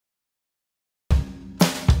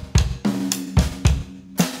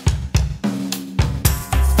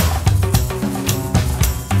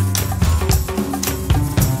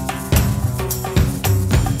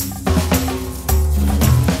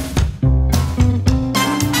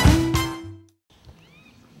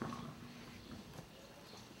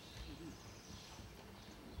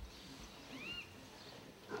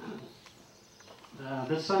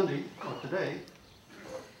this Sunday, or today,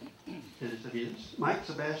 Mike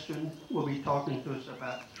Sebastion will be talking to us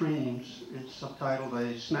about dreams. It's subtitled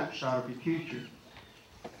A Snapshot of Your Future.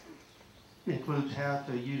 It includes how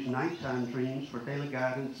to use nighttime dreams for daily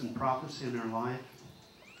guidance and prophecy in our life,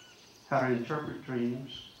 how to interpret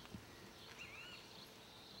dreams,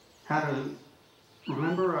 how to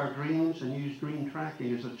remember our dreams and use dream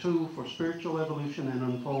tracking as a tool for spiritual evolution and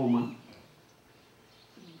unfoldment,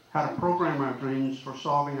 how to program our dreams for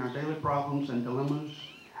solving our daily problems and dilemmas,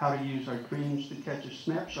 how to use our dreams to catch a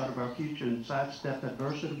snapshot of our future and sidestep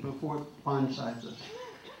adversity before it blindsides us.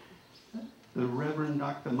 The Reverend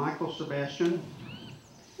Dr. Michael Sebastion,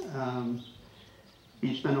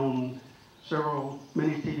 he's been on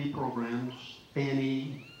many TV programs,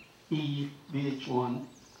 A&E, VH1,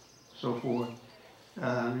 so forth.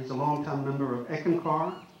 He's a longtime member of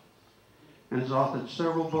Eckankar and has authored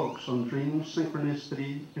several books on dreams,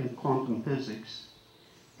 synchronicity, and quantum physics.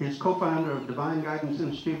 He is co-founder of Divine Guidance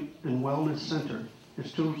Institute and Wellness Center.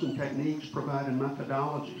 His tools and techniques provide a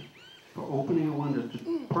methodology for opening a window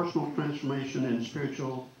to personal transformation and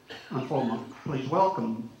spiritual unfoldment. Please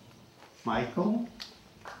welcome Mike Sebastion.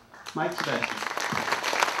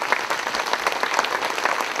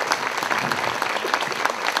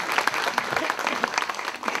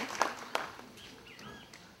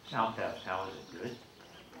 Sound test, how is it? Good?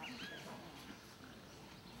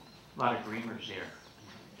 A lot of dreamers here.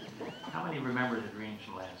 How many remember the dreams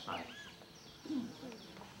from last night?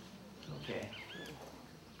 Okay.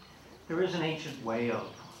 There is an ancient way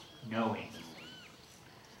of knowing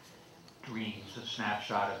dreams, a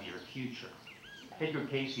snapshot of your future. Edgar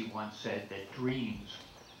Casey once said that dreams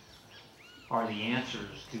are the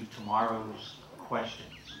answers to tomorrow's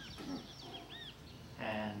questions.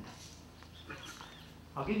 And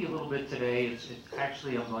I'll give you a little bit today.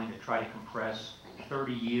 Actually, I'm going to try to compress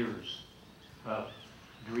 30 years of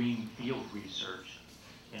dream field research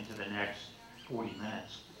into the next 40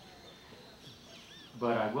 minutes.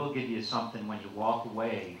 But I will give you something when you walk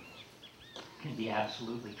away can be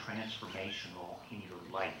absolutely transformational in your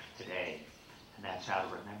life today. And that's how to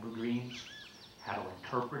remember dreams, how to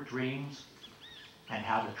interpret dreams, and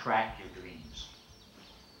how to track your dreams.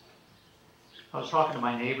 I was talking to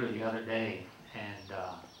my neighbor the other day, and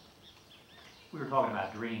we were talking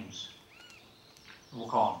about dreams. We'll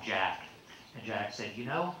call him Jack. And Jack said, you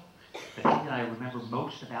know, the thing that I remember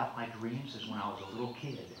most about my dreams is when I was a little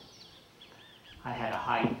kid. I had a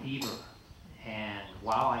high fever, and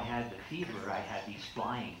while I had the fever, I had these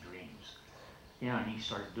flying dreams. You know, and he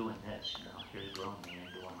started doing this, you know, here's a grown man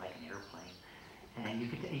doing like an airplane. And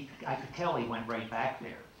I could tell he went right back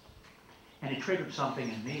there. And it triggered something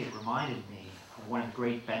in me. It reminded me of one of the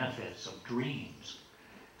great benefits of dreams.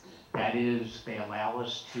 That is, they allow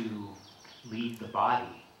us to leave the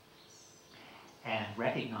body and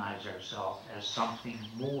recognize ourselves as something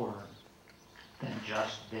more than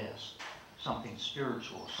just this, something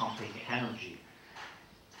spiritual, something energy.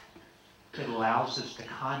 It allows us to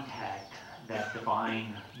contact that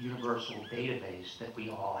divine universal database that we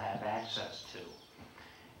all have access to.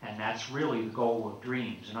 And that's really the goal of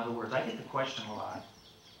dreams. In other words, I get the question a lot,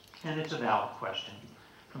 and it's a valid question,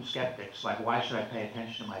 from skeptics, like, why should I pay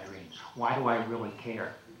attention to my dreams? Why do I really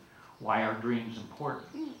care? Why are dreams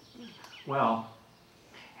important? Well,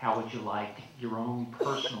 how would you like your own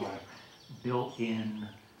personal built-in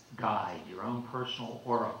guide, your own personal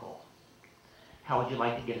oracle? How would you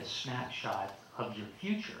like to get a snapshot of your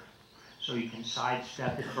future so you can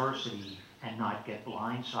sidestep adversity and not get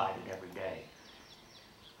blindsided every day?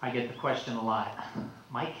 I get the question a lot,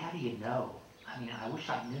 Mike, how do you know? I mean, I wish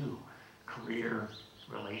I knew. Career,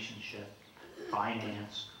 relationship,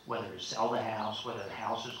 finance, whether to sell the house, whether the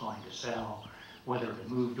house is going to sell, whether to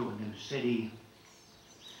move to a new city.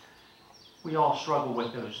 We all struggle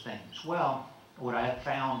with those things. Well, what I have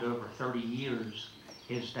found over 30 years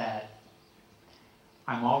is that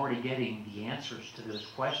I'm already getting the answers to those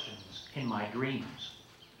questions in my dreams.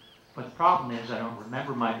 But the problem is I don't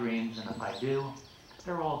remember my dreams, and if I do,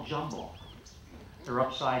 they're all jumbled. They're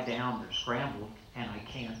upside down, they're scrambled, and I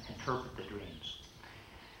can't interpret the dreams.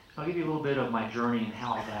 I'll give you a little bit of my journey and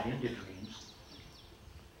how I got into dreams.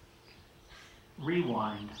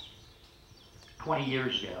 Rewind 20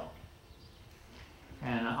 years ago.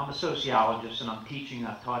 And I'm a sociologist, and I'm teaching.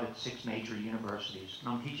 I've taught at 6 major universities, and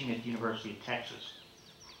I'm teaching at the University of Texas.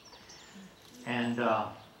 And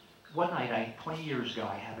one night, 20 years ago,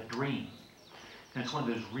 I have a dream. And it's one of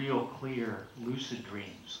those real clear, lucid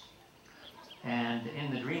dreams. And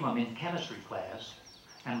in the dream, I'm in chemistry class,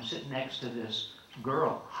 and I'm sitting next to this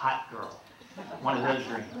girl, hot girl, one of those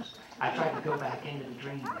dreams. I tried to go back into the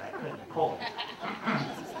dream, but I couldn't pull it.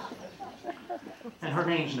 And her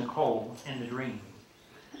name's Nicole in the dream.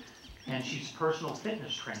 And she's a personal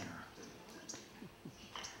fitness trainer.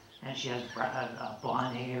 And she has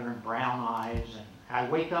blonde hair and brown eyes. And I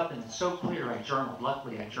wake up and it's so clear I journaled.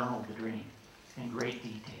 Luckily, I journaled the dream in great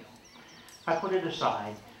detail. I put it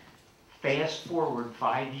aside. Fast forward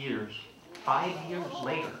 5 years. 5 years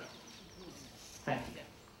later, thank you.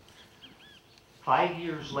 5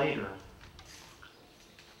 years later,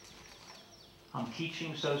 I'm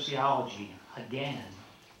teaching sociology again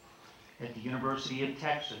at the University of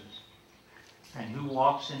Texas, and who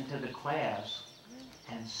walks into the class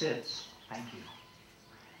and sits, thank you,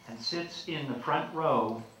 and sits in the front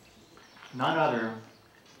row, none other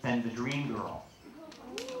than the dream girl,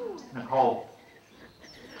 Nicole.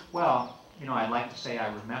 Well, you know, I'd like to say I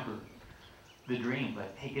remember the dream,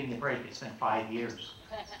 but hey, give me a break, it's been 5 years.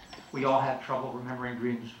 We all have trouble remembering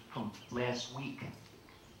dreams from last week.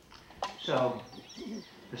 So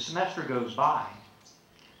the semester goes by,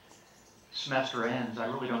 semester ends, I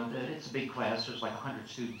really don't, it's a big class, there's like 100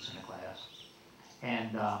 students in the class.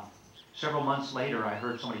 And several months later, I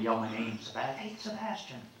heard somebody yell my name, hey,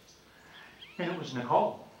 Sebastion. And it was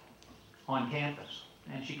Nicole on campus.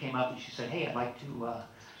 And she came up and she said, hey, I'd like to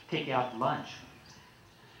take you out to lunch.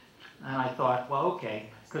 And I thought, well, okay,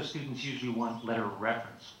 because students usually want letter of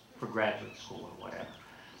reference for graduate school or whatever.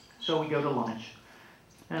 So we go to lunch.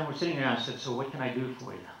 And we're sitting there and I said, so what can I do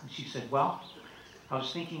for you? And she said, well, I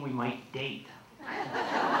was thinking we might date.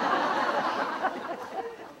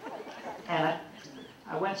 And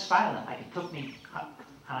I went silent. Like it took me, and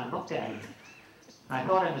I looked at her. And I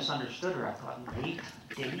thought I misunderstood her. I thought, date?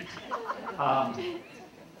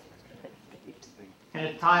 And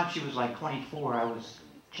at the time she was like 24, I was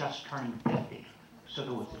just turning 50. So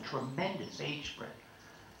there was a tremendous age spread.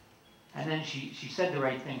 And then she said the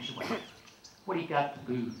right thing. She went, what do you got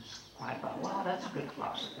to lose? I thought, well, that's a good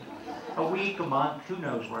philosophy. A week, a month, who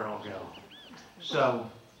knows where it'll go. So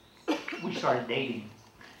we started dating.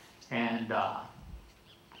 And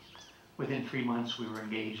within 3 months we were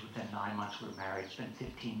engaged. Within 9 months we were married. It's been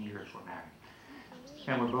 15 years we're married.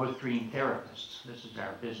 And we're both dream therapists. This is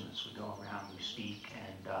our business. We go around, we speak,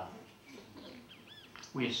 and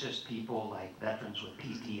we assist people like veterans with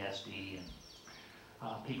PTSD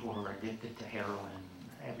and people who are addicted to heroin and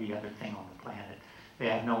every other thing on the planet. They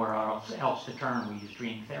have nowhere else to turn. We use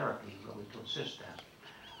dream therapy really to assist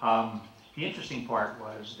them. The interesting part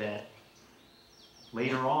was that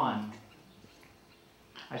later on,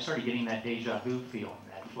 I started getting that deja vu feeling,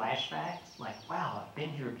 that flashback, like, wow, I've been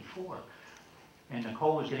here before. And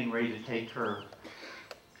Nicole was getting ready to take her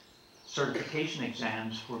certification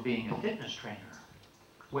exams for being a fitness trainer.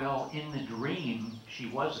 Well, in the dream, she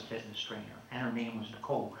was a fitness trainer, and her name was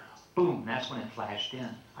Nicole. Boom, that's when it flashed in.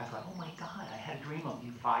 I thought, oh my God, I had a dream of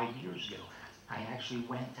you 5 years ago. I actually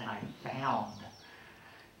went and I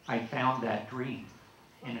found that dream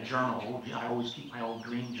in a journal. I always keep my old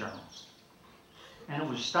dream journals. And it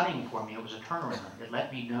was stunning for me. It was a turnaround. It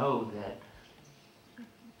let me know that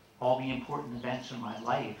all the important events in my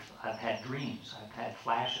life, I've had dreams, I've had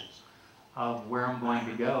flashes of where I'm going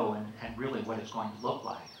to go and really what it's going to look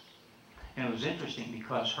like. And it was interesting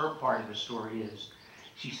because her part of the story is,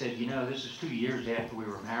 she said, you know, this is 2 years after we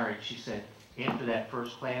were married. She said, after that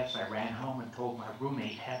first class, I ran home and told my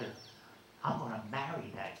roommate, Heather, I'm going to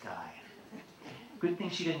marry that guy. Good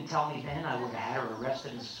thing she didn't tell me then. I would have had her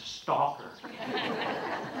arrested as a stalker.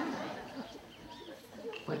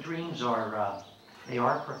 But dreams are, they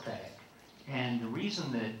are prophetic. And the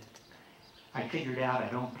reason that I figured out I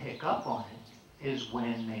don't pick up on it is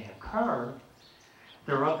when they occur,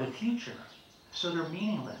 they're of the future. So they're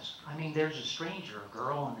meaningless. I mean, there's a stranger, a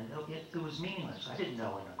girl, and it was meaningless. I didn't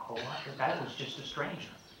know a Nicole. I thought that was just a stranger.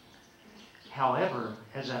 However,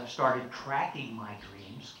 as I've started tracking my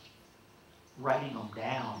dreams, writing them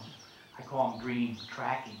down, I call them dream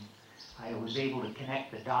tracking, I was able to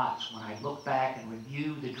connect the dots. When I look back and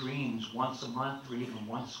review the dreams once a month or even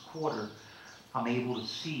once a quarter, I'm able to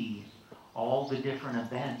see all the different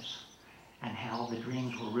events and how the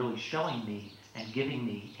dreams were really showing me and giving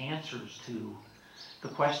me answers to the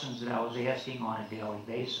questions that I was asking on a daily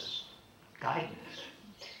basis. Guidance.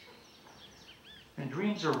 And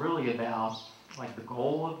dreams are really about, like the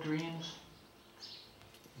goal of dreams,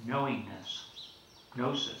 knowingness,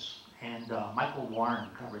 gnosis. And Michael Warren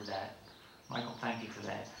covered that. Michael, thank you for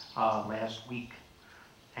that, last week.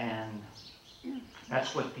 And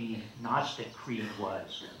that's what the Gnostic creed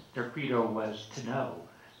was. Their credo was to know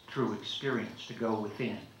through experience, to go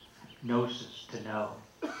within. Gnosis, to know.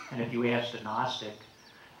 And if you asked a Gnostic,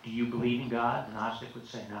 do you believe in God? The Gnostic would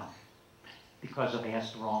say no. Because I've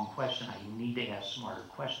asked the wrong question. I need to ask smarter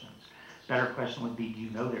questions. Better question would be, do you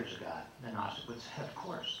know there's a God? The Gnostic would say, of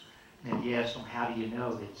course. And if you ask them, how do you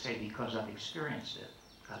know? They'd say, because I've experienced it.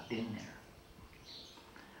 I've been there.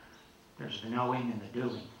 There's the knowing and the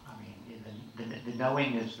doing. I mean, the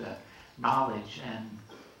knowing is the knowledge, and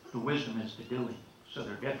the wisdom is the doing. So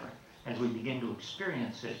they're different. As we begin to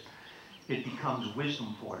experience it, it becomes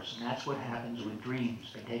wisdom for us. And that's what happens with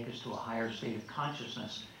dreams. They take us to a higher state of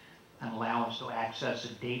consciousness and allow us to access a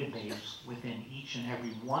database within each and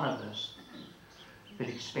every one of us that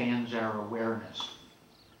expands our awareness.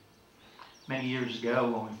 Many years ago,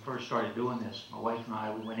 when we first started doing this, my wife and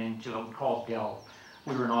I, we went into what we called Dell.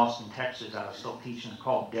 We were in Austin, Texas. I was still teaching a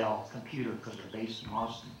called Dell Computer because they're based in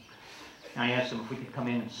Austin. And I asked them if we could come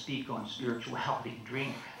in and speak on spirituality and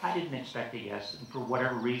dream. I didn't expect a yes, and for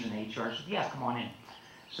whatever reason, HR said, yeah, come on in.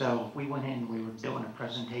 So we went in, we were doing a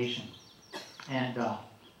presentation. And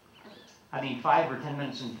 5 or 10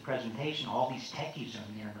 minutes into the presentation, all these techies are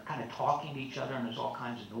in there, and they're kind of talking to each other, and there's all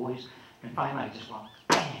kinds of noise. And finally, I just went,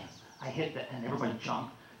 bam! I hit that, and everybody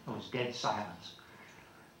jumped. It was dead silence.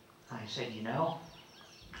 I said, you know,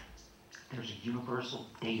 there's a universal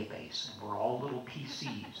database, and we're all little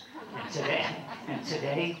PCs. And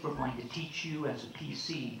today we're going to teach you as a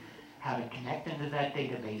PC how to connect into that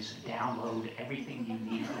database and download everything you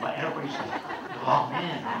need. Everybody's like, oh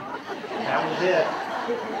man, that was it.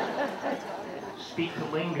 Speak the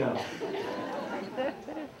lingo.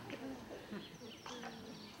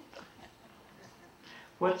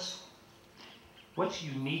 What's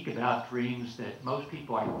unique about dreams that most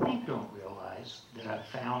people, I think, don't realize, that I've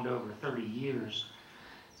found over 30 years,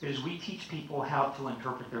 is we teach people how to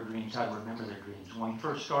interpret their dreams, how to remember their dreams. When we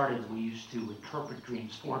first started, we used to interpret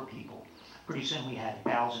dreams for people. Pretty soon we had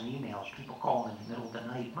 1,000 emails, people calling in the middle of the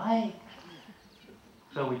night, Mike.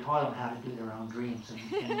 So we taught them how to do their own dreams.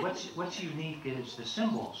 And what's unique is the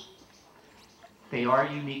symbols. They are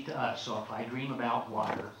unique to us. So if I dream about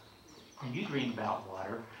water, and you dream about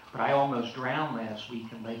water, but I almost drowned last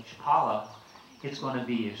week in Lake Chapala, it's going to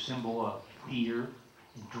be a symbol of fear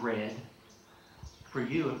and dread. For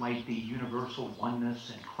you, it might be universal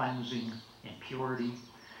oneness and cleansing and purity.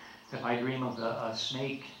 If I dream of a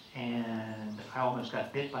snake and I almost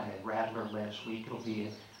got bit by a rattler last week, it'll be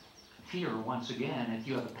a fear once again. If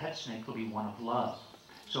you have a pet snake, it'll be one of love.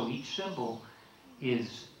 So each symbol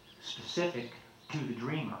is specific to the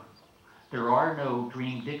dreamer. There are no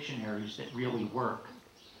dream dictionaries that really work.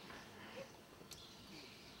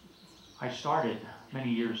 I started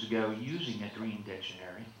many years ago using a dream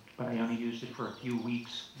dictionary, but I only used it for a few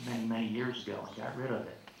weeks many years ago and got rid of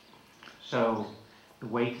it. So the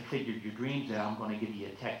way to figure your dreams out, I'm going to give you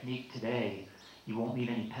a technique today. You won't need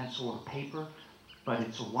any pencil or paper, but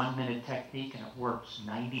it's a 1-minute technique and it works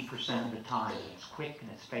 90% of the time. It's quick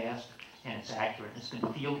and it's fast and it's accurate. It's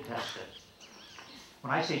been field tested.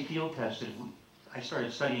 When I say field tested, I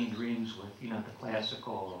started studying dreams with, the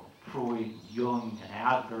classical Freud, Jung, and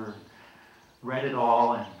Adler, read it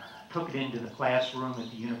all and took it into the classroom at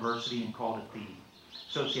the university and called it the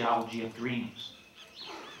sociology of dreams.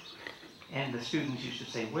 And the students used to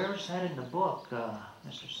say, where's that in the book,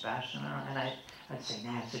 Mr. Sebastion? And I'd say,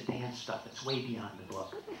 nah, it's advanced stuff. It's way beyond the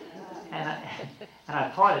book. And I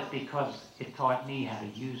taught it because it taught me how to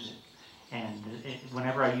use it. And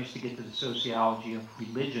whenever I used to get to the sociology of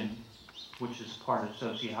religion, which is part of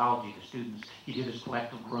sociology, the students, you get this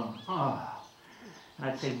collective groan. Oh. And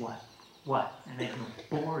I'd say, what? What? And they'd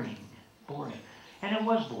go, boring. And it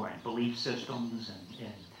was boring. Belief systems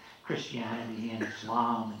and Christianity and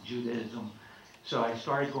Islam and Judaism. So I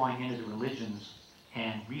started going into the religions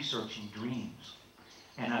and researching dreams.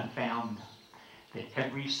 And I found that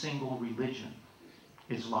every single religion,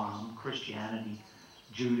 Islam, Christianity,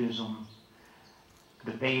 Judaism,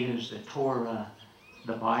 the Vedas, the Torah,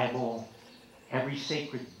 the Bible, every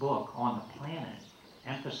sacred book on the planet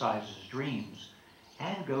emphasizes dreams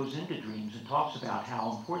and goes into dreams and talks about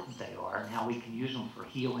how important they are and how we can use them for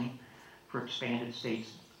healing, for expanded states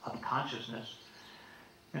of consciousness,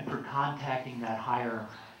 and for contacting that higher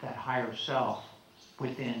self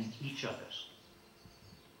within each of us.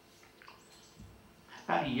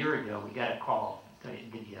 About a year ago, we got a call, to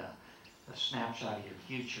give you a snapshot of your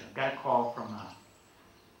future. Got a call from a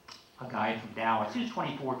guy from Dallas. He was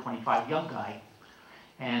 24, 25, young guy,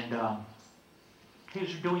 and he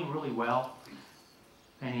was doing really well.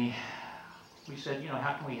 And we said,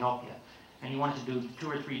 how can we help you? And he wanted to do 2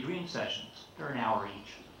 or 3 dream sessions. They're an hour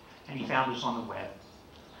each. And he found us on the web.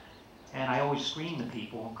 And I always screen the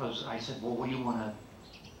people because I said, well, what do you want to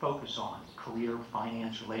focus on? Career,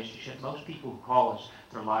 finance, relationship. Most people who call us,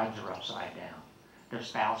 their lives are upside down. Their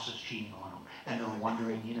spouse is cheating on them. And they're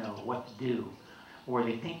wondering, what to do. or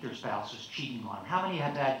they think their spouse is cheating on them. How many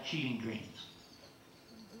have had cheating dreams?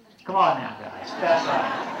 Come on now, guys. That's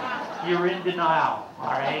right. You're in denial,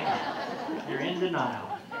 all right? You're in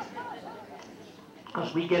denial.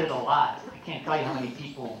 Because we get it a lot. I can't tell you how many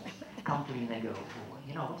people come to me and they go, well,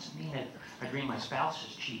 you know, what's it mean that I dream my spouse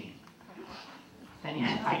is cheating? And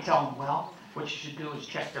I tell them, well, what you should do is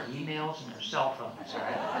check their emails and their cell phones, all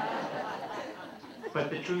right?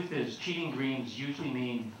 But the truth is, cheating dreams usually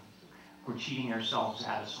mean we're cheating ourselves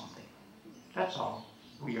out of something. That's all.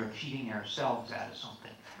 We are cheating ourselves out of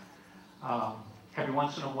something. Every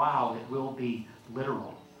once in a while, it will be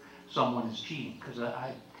literal. Someone is cheating. Because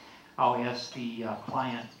I'll ask the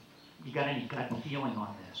client, you got any gut feeling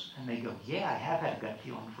on this? And they go, yeah, I have had a gut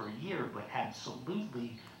feeling for a year, but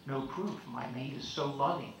absolutely no proof. My mate is so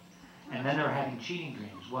loving. And then they're having cheating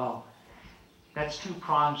dreams. Well, that's two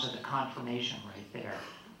prongs of the confirmation right there.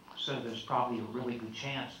 So there's probably a really good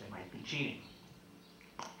chance they might be cheating.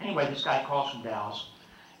 Anyway, this guy calls from Dallas,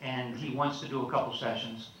 and he wants to do a couple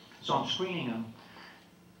sessions. So I'm screening him,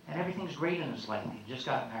 and everything's great in his life. He just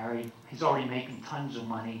got married. He's already making tons of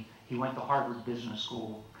money. He went to Harvard Business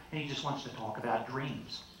School, and he just wants to talk about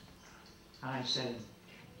dreams. And I said,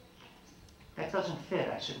 that doesn't fit.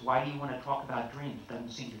 I said, why do you want to talk about dreams? It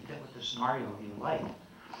doesn't seem to fit with the scenario of your life.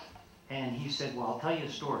 And he said, well, I'll tell you a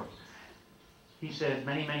story. He said,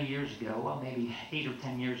 many, many years ago, well, maybe 8 or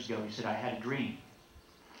 10 years ago, he said, I had a dream.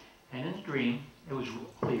 And in the dream, it was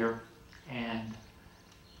clear, and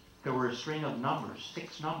there were a string of numbers,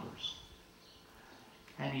 6 numbers.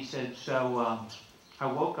 And he said, so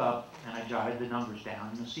I woke up, and I jotted the numbers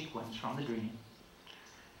down in the sequence from the dream.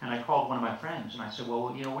 And I called one of my friends, and I said,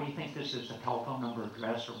 well, you know, what do you think this is, a telephone number,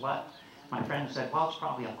 address, or what? My friend said, well, it's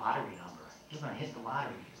probably a lottery number. You're going to hit the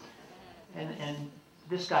lottery. And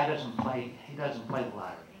this guy doesn't play the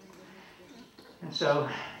lottery. And so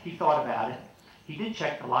he thought about it. He did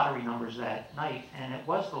check the lottery numbers that night, and it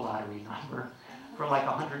was the lottery number for like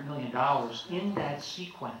 $100 million in that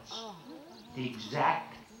sequence. The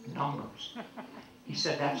exact numbers. He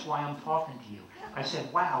said, that's why I'm talking to you. I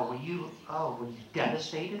said, wow, were you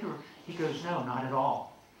devastated? Or he goes, no, not at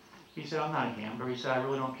all. He said, I'm not a gambler. He said, I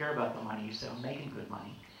really don't care about the money. He said, I'm making good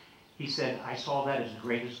money. He said, I saw that as the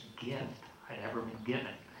greatest gift I'd ever been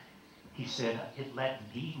given. He said, it let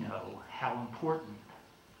me know how important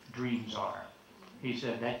dreams are. He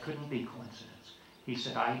said, that couldn't be coincidence. He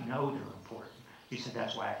said, I know they're important. He said,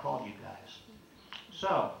 that's why I called you guys.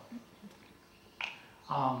 So,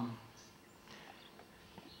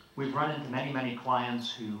 we've run into many, many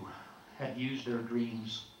clients who have used their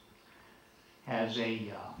dreams as a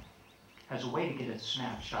way to get a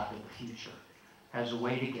snapshot of the future, as a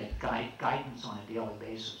way to get guidance on a daily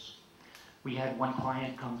basis. We had one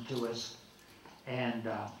client come to us, and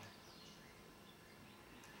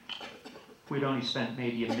we'd only spent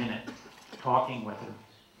maybe a minute talking with her.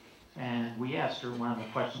 And we asked her, one of the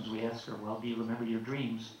questions we asked her, well, do you remember your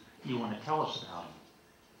dreams you want to tell us about them?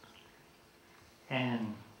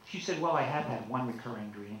 And she said, well, I have had one recurring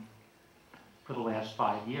dream for the last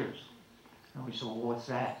 5 years. And we said, well, what's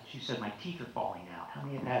that? She said, my teeth are falling out. How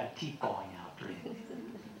many have had a teeth falling out dream?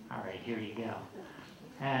 All right, here you go.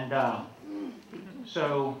 And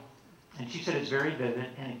and she said, it's very vivid,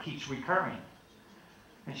 and it keeps recurring.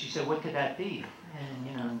 And she said, what could that be? And,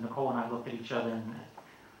 you know, Nicole and I looked at each other, and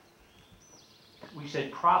we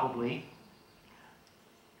said, probably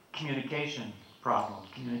communication problems,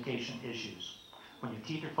 communication issues. When your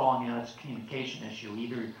teeth are falling out, it's a communication issue.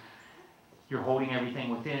 Either you're holding everything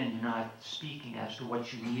within and you're not speaking as to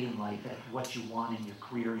what you need in life, what you want in your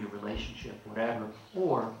career, your relationship, whatever,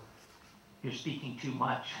 or you're speaking too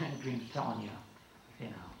much and the dream's telling you, you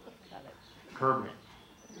know, curb it.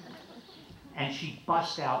 And she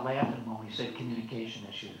bust out laughing when we said communication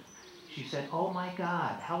issue. She said, oh my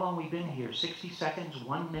God, how long have we been here? 60 seconds,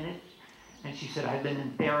 1 minute? And she said, I've been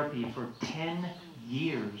in therapy for 10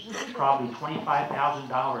 years, probably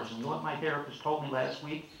 $25,000. And you know what my therapist told me last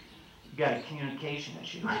week? You got a communication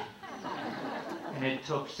issue. And it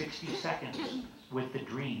took 60 seconds with the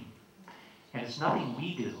dream. And it's nothing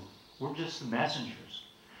we do. We're just the messengers.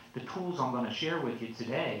 The tools I'm going to share with you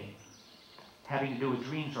today having to do with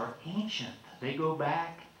dreams are ancient. They go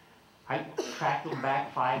back, I tracked them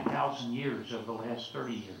back 5,000 years over the last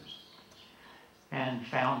 30 years. And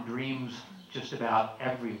found dreams just about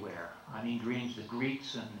everywhere. I mean, dreams, the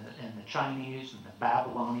Greeks and the Chinese and the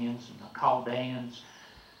Babylonians and the Chaldeans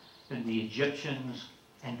and the Egyptians,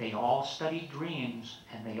 and they all studied dreams,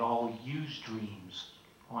 and they all used dreams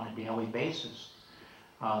on a daily basis.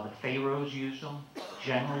 The pharaohs used them,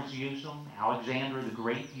 generals used them, Alexander the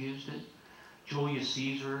Great used it, Julius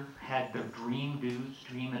Caesar had their dream dudes,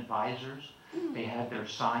 dream advisors. They had their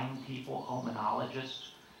sign people, omenologists.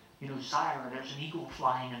 You know, sire, there's an eagle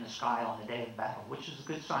flying in the sky on the day of battle, which is a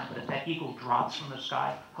good sign. But if that eagle drops from the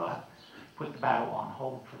sky, put the battle on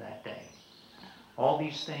hold for that day. All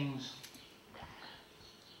these things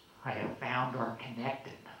I have found are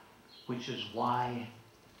connected, which is why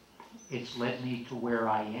it's led me to where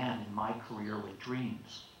I am in my career with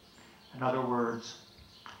dreams. In other words,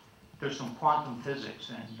 there's some quantum physics,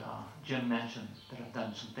 and Jim mentioned that I've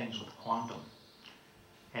done some things with quantum.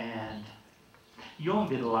 And Jung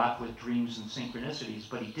did a lot with dreams and synchronicities,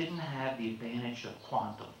 but he didn't have the advantage of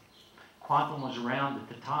quantum. Quantum was around at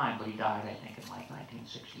the time, but he died, I think, in like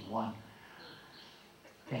 1961.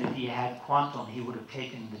 And if he had quantum, he would have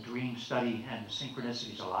taken the dream study and the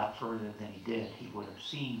synchronicities a lot further than he did. He would have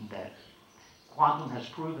seen that quantum has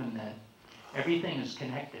proven that everything is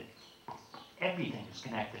connected. Everything is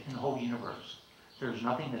connected in the whole universe. There's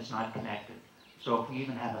nothing that's not connected. So if we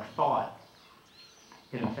even have a thought,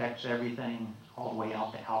 it affects everything all the way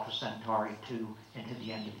out to Alpha Centauri 2 and to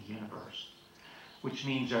the end of the universe. Which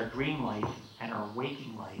means our dream life and our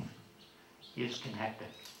waking life is connected.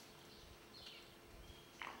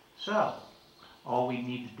 So, all we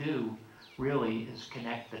need to do really is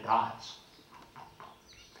connect the dots.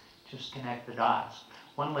 Just connect the dots.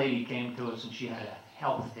 One lady came to us and she had a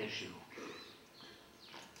health issue.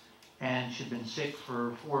 And she'd been sick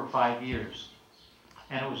for 4 or 5 years.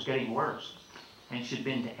 And it was getting worse. And she'd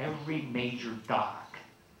been to every major doc.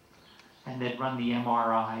 And they'd run the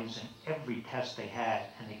MRIs and every test they had,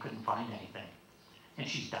 and they couldn't find anything. And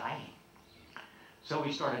she's dying. So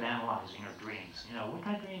we started analyzing her dreams. You know, what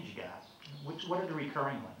kind of dreams you got? What are the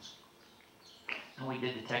recurring ones? And we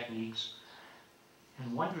did the techniques.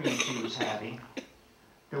 And one dream she was having,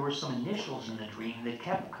 there were some initials in the dream that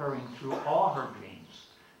kept occurring through all her dreams.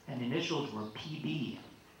 And the initials were PB.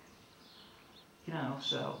 You know,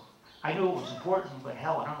 so I knew it was important, but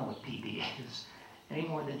hell, I don't know what PB is any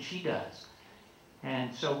more than she does.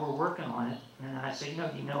 And so we're working on it. And I said, you know,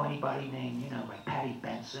 do you know anybody named, you know, like Patty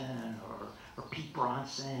Benson or Pete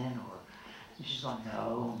Bronson? And she's going,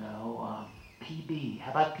 no, PB.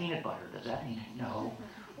 How about peanut butter? Does that mean no?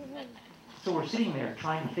 So we're sitting there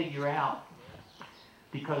trying to figure out,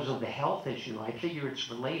 because of the health issue, I figure it's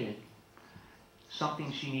related,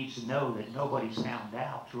 something she needs to know that nobody's found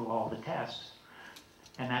out through all the tests.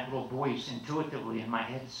 And that little voice intuitively in my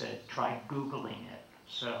head said, try Googling it.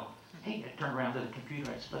 So, hey, I turned around to the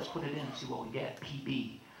computer, I said, let's put it in and see what we get.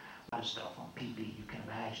 PB. A lot of stuff on PB, you can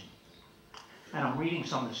imagine. And I'm reading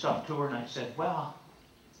some of the stuff to her, and I said,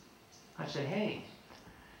 hey,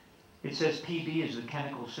 it says PB is the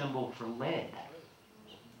chemical symbol for lead.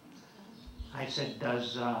 I said,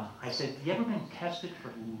 you ever been tested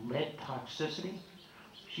for lead toxicity?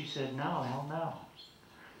 She said, no, hell no.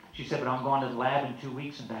 She said, but I'm going to the lab in 2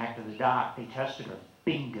 weeks and back to the doc. They tested her.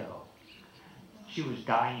 Bingo. She was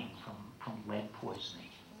dying from lead poisoning.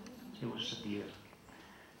 It was severe.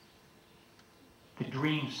 The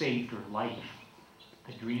dream saved her life.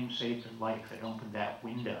 The dream saved her life. It opened that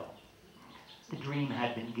window. The dream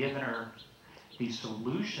had been given her the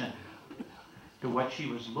solution to what she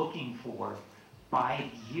was looking for 5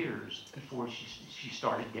 years before she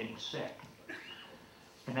started getting sick.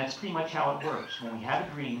 And that's pretty much how it works. When we have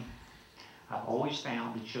a dream, I've always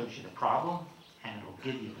found it shows you the problem and it'll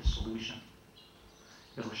give you the solution.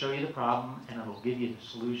 It'll show you the problem and it'll give you the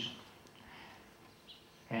solution.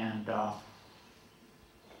 And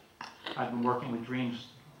I've been working with dreams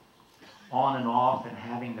on and off and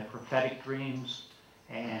having the prophetic dreams.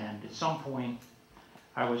 And at some point,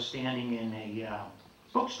 I was standing in a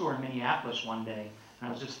bookstore in Minneapolis one day, and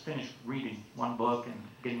I was just finished reading one book and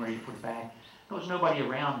getting ready to put it back. There was nobody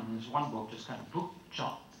around, and this one book just kind of boop,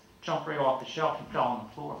 jumped right off the shelf and fell on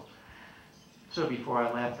the floor. So before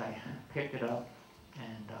I left, I picked it up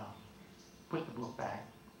and put the book back.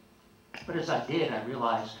 But as I did, I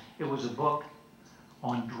realized it was a book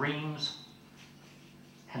on dreams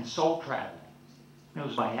and soul travel. It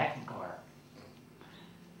was by Eckankar.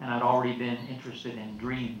 And I'd already been interested in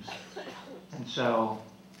dreams. And so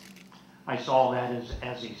I saw that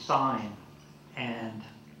as a sign. And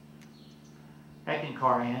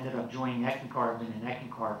Eckankar, I ended up joining Eckankar. I've been in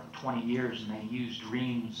Eckankar for 20 years, and they use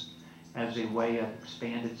dreams as a way of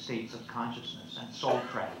expanded states of consciousness and soul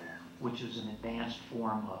travel, which is an advanced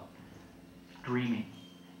form of dreaming,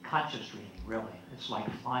 conscious dreaming, really. It's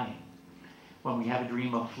like flying. When we have a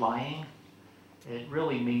dream of flying, it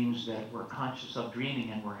really means that we're conscious of dreaming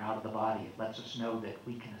and we're out of the body. It lets us know that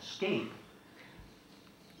we can escape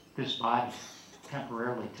this body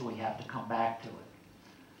temporarily till we have to come back to it.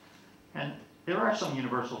 And there are some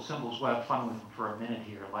universal symbols. We'll have fun with them for a minute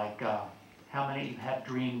here, like how many have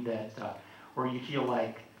dreamed that or you feel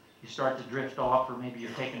like you start to drift off, or maybe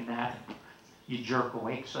you're taking a nap, you jerk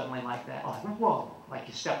awake suddenly like that, like, whoa, like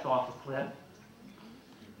you stepped off a cliff.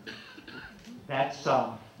 That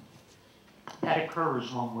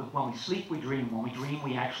occurs when we sleep, we dream. When we dream,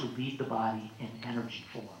 we actually leave the body in energy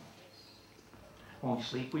form. When we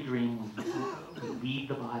sleep, we dream, we leave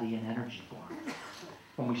the body in energy form.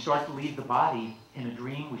 When we start to leave the body in a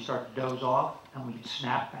dream, we start to doze off and we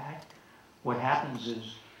snap back. What happens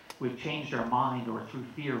is we've changed our mind, or through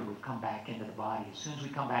fear, we've come back into the body. As soon as we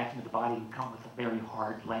come back into the body, we come with a very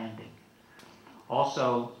hard landing.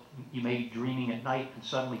 Also, you may be dreaming at night and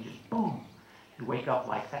suddenly just boom, you wake up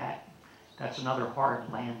like that. That's another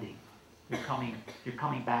hard landing. You're coming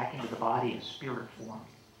back into the body in spirit form.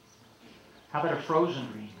 How about a frozen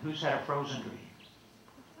dream? Who's had a frozen dream?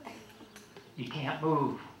 You can't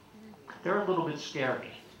move. They're a little bit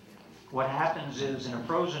scary. What happens is, in a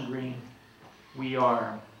frozen dream, we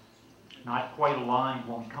are not quite aligned.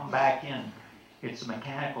 When we come back in, it's a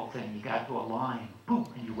mechanical thing. You got to align,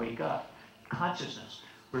 boom, and you wake up. Consciousness.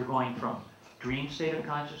 We're going from dream state of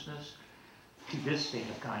consciousness to this state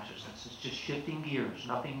of consciousness. It's just shifting gears,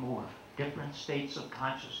 nothing more. Different states of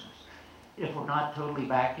consciousness. If we're not totally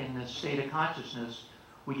back in this state of consciousness,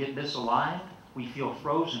 we get misaligned, we feel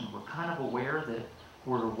frozen. We're kind of aware that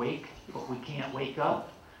we're awake, but we can't wake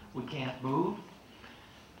up, we can't move.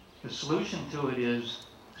 The solution to it is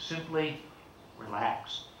simply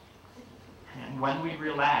relax. And when we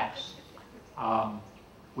relax,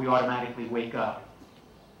 we automatically wake up.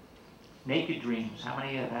 Naked dreams. How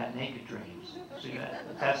many have had naked dreams? See that?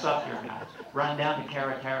 That's up here, guys. Run down to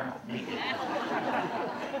Karatara, naked.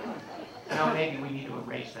 Maybe we need to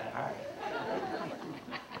erase that. All right.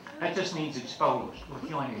 That just means exposed. We're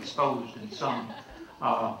feeling exposed in some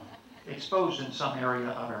area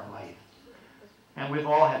of our life. And we've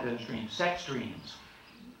all had those dreams. Sex dreams.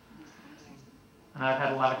 And I've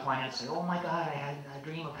had a lot of clients say, "Oh my God, I had a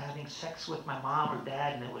dream of having sex with my mom or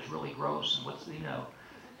dad, and it was really gross." And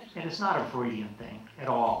and it's not a Freudian thing at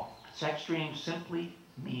all. Sex dreams simply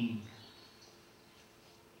mean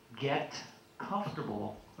get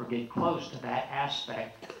comfortable or get close to that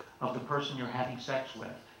aspect of the person you're having sex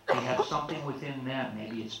with. They have something within them.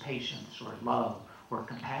 Maybe it's patience or love or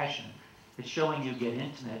compassion. It's showing you get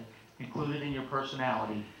intimate, include it in your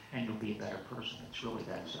personality, and you'll be a better person. It's really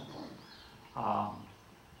that simple.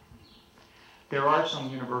 There are some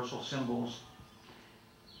universal symbols,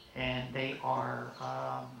 and they are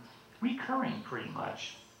recurring pretty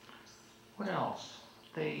much. What else?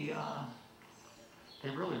 They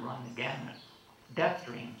really run the gamut. Death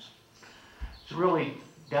dreams. It's really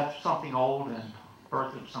death of something old and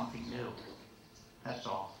birth of something new. That's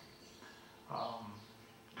all.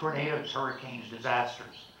 Tornadoes, hurricanes,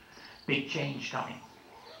 disasters. Big change coming.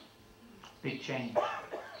 Big change.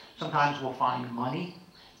 Sometimes we'll find money.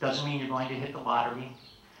 Doesn't mean you're going to hit the lottery.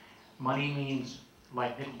 Money means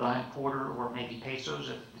like nickel, dime, quarter, or maybe pesos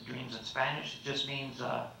if the dream's in Spanish. It just means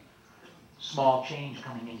small change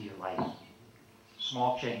coming into your life.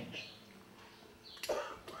 Small change.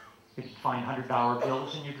 If you find $100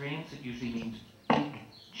 bills in your dreams, it usually means big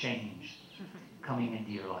change coming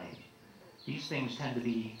into your life. These things tend to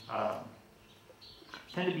be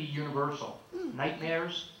universal.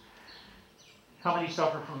 Nightmares. How many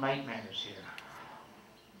suffer from nightmares here?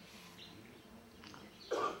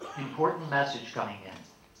 Important message coming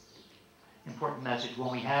in. Important message.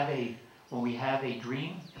 When we have a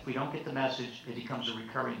dream, if we don't get the message, it becomes a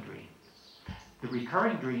recurring dream. The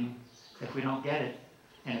recurring dream, if we don't get it,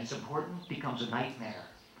 and it's important, becomes a nightmare.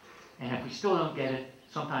 And if we still don't get it,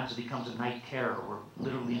 sometimes it becomes a night terror. We're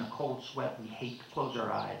literally in a cold sweat. We hate to close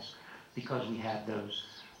our eyes because we have those.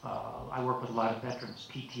 I work with a lot of veterans,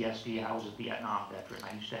 PTSD. I was a Vietnam veteran.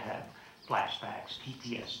 I used to have flashbacks,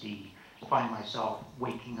 PTSD. Find myself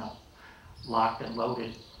waking up, locked and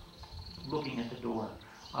loaded, looking at the door.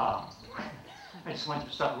 I just went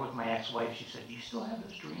to supper with my ex-wife. She said, "Do you still have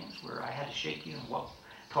those dreams where I had to shake you and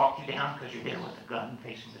talk you down because you're there with a gun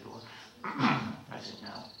facing the door?" I said,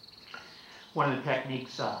 "No." One of the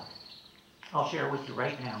techniques I'll share with you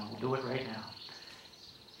right now, we'll do it right now.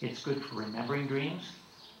 It's good for remembering dreams.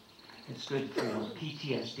 It's good for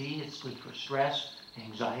PTSD. It's good for stress,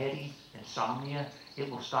 anxiety, insomnia. It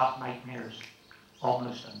will stop nightmares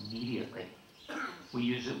almost immediately. We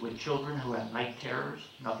use it with children who have night terrors.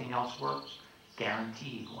 Nothing else works.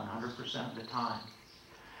 Guaranteed 100% of the time.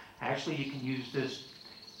 Actually, you can use this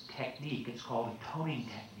technique. It's called a toning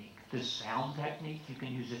technique. This sound technique, you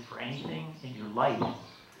can use it for anything in your life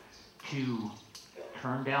to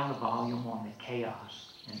turn down the volume on the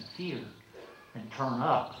chaos and the fear and turn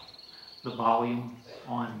up the volume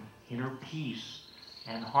on inner peace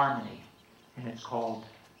and harmony. and it's called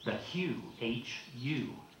the hue, H-U,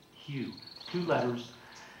 hue. 2 letters.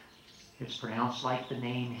 It's pronounced like the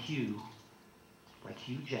name Hugh, like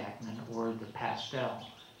Hugh Jackman, or the pastel,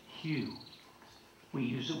 hue. We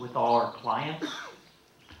use it with all our clients.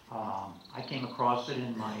 I came across it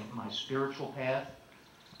in my spiritual path,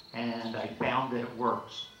 and I found that it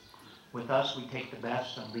works. With us, we take the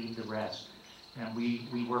best and leave the rest. And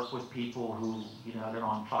we work with people who, they're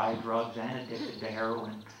on 5 drugs and addicted to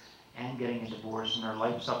heroin and getting a divorce, and their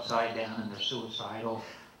life's upside down and they're suicidal.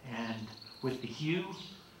 And with the hue,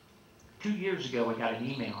 2 years ago, I got an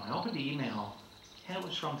email. I opened the email, and it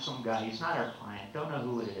was from some guy. He's not our client. Don't know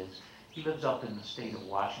who it is. He lives up in the state of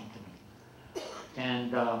Washington.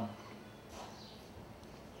 And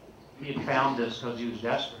he had found this because he was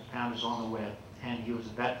desperate, found this on the web. And he was a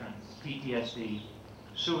veteran, PTSD,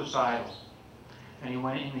 suicidal. And he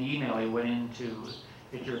went in the email, he went into,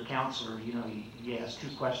 if you're a counselor, he asked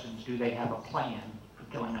 2 questions. Do they have a plan for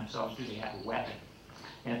killing themselves? Do they have a weapon?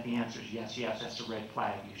 And if the answer is yes, that's a red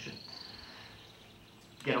flag. You should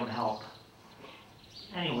get them help.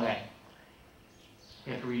 Anyway,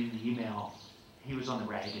 after reading the email, he was on the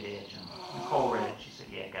ragged edge. And Nicole read it. She said,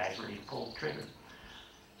 yeah, guy's ready to pull the trigger.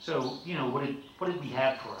 So, what did we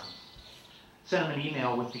have for him? Sent him an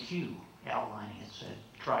email with the hue outlining it. Said,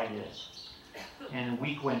 try this. And a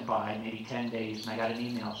week went by, maybe 10 days, and I got an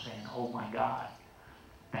email saying, oh my God,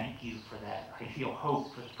 thank you for that. I feel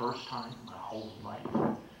hope for the first time in my whole life.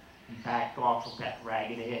 And backed off of that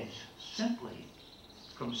ragged edge simply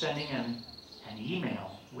from sending him an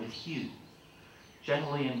email with hue.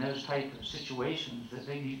 Generally, in those type of situations,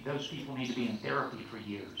 those people need to be in therapy for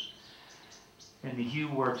years. And the hue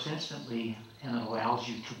works instantly, and it allows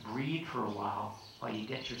you to breathe for a while you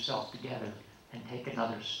get yourself together and take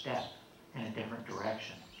another step in a different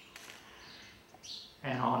direction.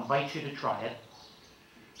 And I'll invite you to try it.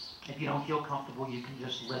 If you don't feel comfortable, you can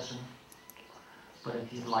just listen. But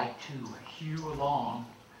if you'd like to hue along,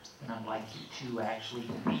 then I'd like you to actually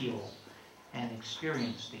feel and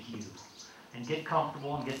experience the hue. And get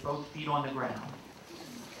comfortable and get both feet on the ground.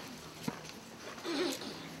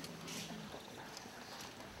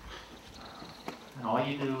 And all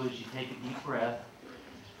you do is you take a deep breath,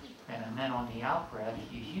 and then on the out breath,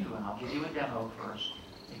 you hue. And I'll give you a demo first.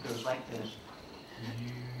 It goes like this.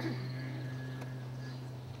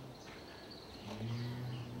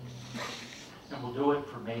 And we'll do it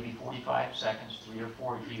for maybe 45 seconds, 3 or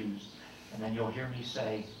 4 hues. And then you'll hear me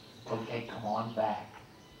say, okay, come on back.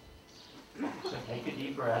 So take a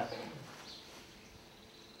deep breath.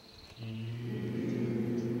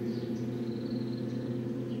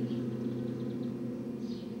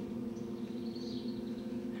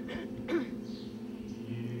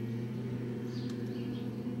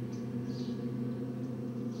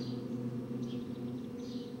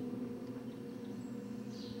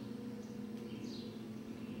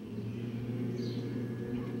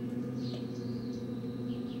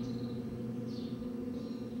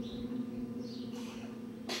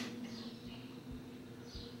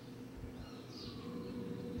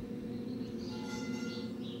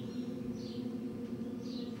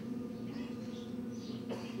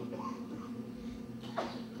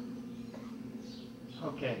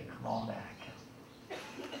 Okay, come on back.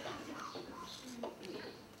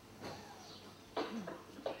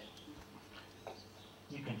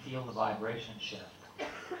 You can feel the vibration shift. You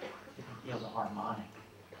can feel the harmonic.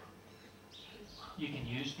 You can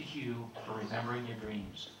use the hue for remembering your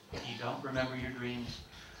dreams. If you don't remember your dreams,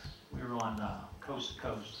 we were on Coast to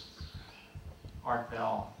Coast. Art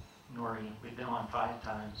Bell, Nori, we've been on 5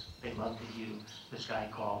 times. They love the hue. This guy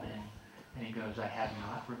called in. And he goes, I have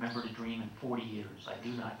not remembered a dream in 40 years. I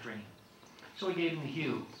do not dream. So we gave him the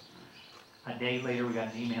hue. A day later, we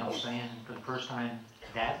got an email saying for the first time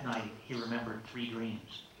that night, he remembered 3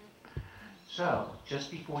 dreams. So, just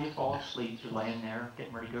before you fall asleep, you're laying there,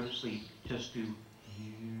 getting ready to go to sleep, just do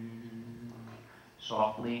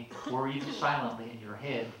softly or even silently in your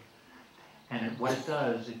head. And what it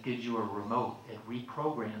does, it gives you a remote. It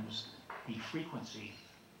reprograms the frequency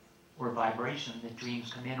or vibration that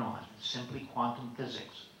dreams come in on. It's simply quantum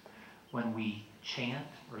physics. When we chant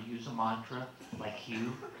or use a mantra like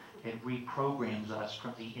hue, it reprograms us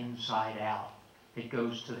from the inside out. It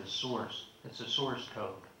goes to the source. It's a source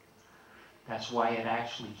code. That's why it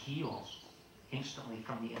actually heals instantly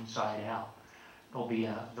from the inside out. There'll be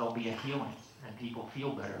a healing, and people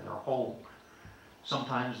feel better. They're whole.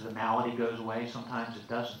 Sometimes the malady goes away, sometimes it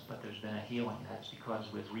doesn't, but there's been a healing. That's because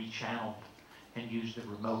we've rechanneled and used the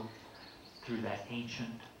remote through that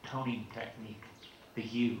ancient toning technique, the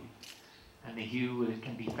hue. And the hue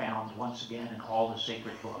can be found once again in all the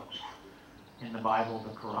sacred books. In the Bible,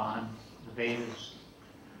 the Quran, the Vedas,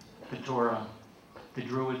 the Torah, the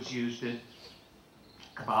Druids used it,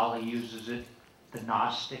 Kabbalah uses it, the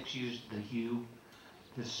Gnostics used the hue,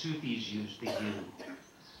 the Sufis used the hue,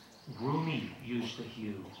 Rumi used the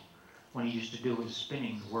hue when he used to do his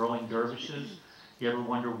spinning, whirling dervishes. You ever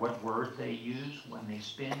wonder what word they use when they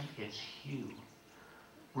spin? It's hue.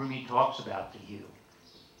 Rumi talks about the hue.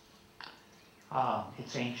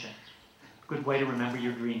 It's ancient. Good way to remember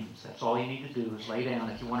your dreams. That's all you need to do is lay down.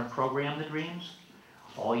 If you want to program the dreams,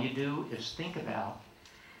 all you do is think about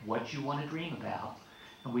what you want to dream about.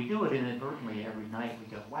 And we do it inadvertently every night. We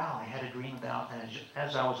go, wow, I had a dream about, and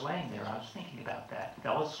as I was laying there, I was thinking about that.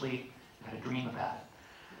 Fell asleep, had a dream about it.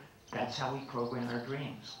 That's how we program our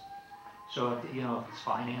dreams. So if, you know, if it's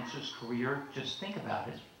finances, career, just think about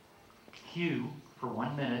it. Cue for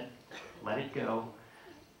 1 minute, let it go.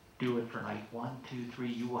 Do it for night 1, 2, 3.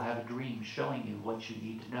 You will have a dream showing you what you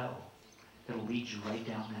need to know. It'll lead you right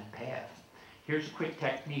down that path. Here's a quick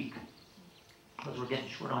technique, because we're getting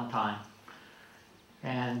short on time.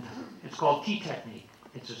 And it's called T technique.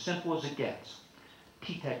 It's as simple as it gets.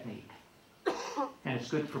 T technique. And it's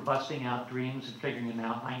good for busting out dreams and figuring them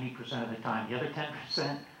out 90% of the time. The other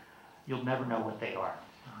 10%, you'll never know what they are.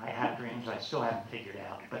 I have dreams I still haven't figured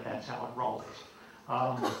out, but that's how it rolls.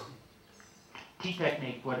 T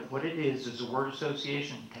technique, what it is a word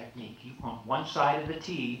association technique. On one side of the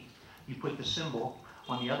T, you put the symbol.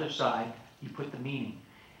 On the other side, you put the meaning.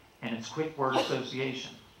 And it's quick word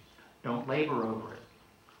association. Don't labor over it.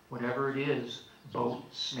 Whatever it is, boat,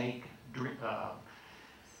 snake,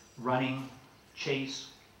 running, chase.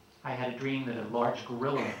 I had a dream that a large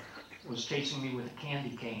gorilla was chasing me with a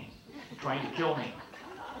candy cane, trying to kill me.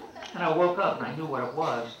 And I woke up and I knew what it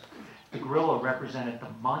was. The gorilla represented the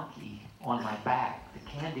monkey on my back. The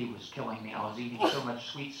candy was killing me. I was eating so much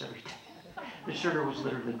sweets every day. The sugar was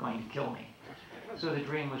literally going to kill me. So the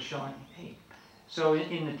dream was showing me, hey. So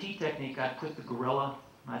in the T technique, I put the gorilla,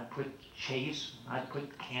 I'd put chase, I'd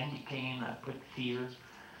put candy cane, I'd put fear.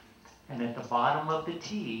 And at the bottom of the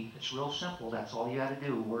T, it's real simple. That's all you got to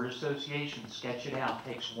do. Word association, sketch it out.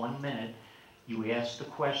 Takes 1 minute. You ask the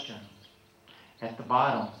question. At the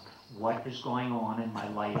bottom, what is going on in my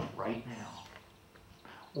life right now?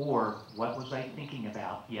 Or what was I thinking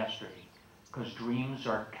about yesterday? Because dreams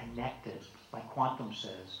are connected, like quantum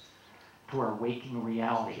says, to our waking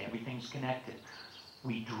reality. Everything's connected.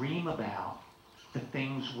 We dream about the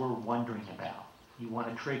things we're wondering about. You want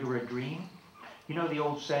to trigger a dream? You know the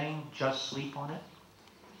old saying, just sleep on it?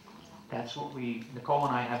 That's what Nicole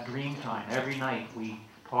and I have dream time. Every night we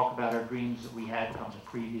talk about our dreams that we had from the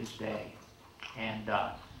previous day and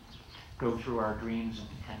go through our dreams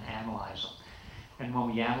and analyze them. And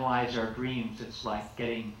when we analyze our dreams, it's like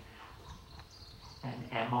getting an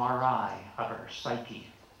MRI of our psyche.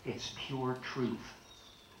 It's pure truth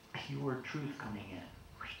coming in.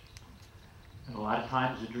 And a lot of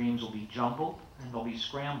times the dreams will be jumbled and they'll be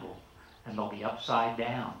scrambled and they'll be upside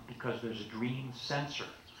down because there's a dream sensor.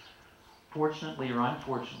 Fortunately or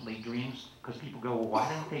unfortunately, dreams, because people go, well, why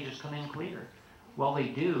don't they just come in clear? Well, they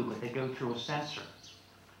do, but they go through a sensor.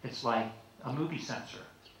 It's like a movie sensor.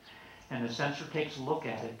 And the sensor takes a look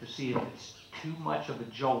at it to see if it's too much of a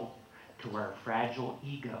jolt to our fragile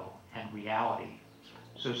ego and reality.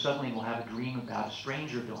 So suddenly we'll have a dream about a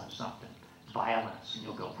stranger doing something, violence, and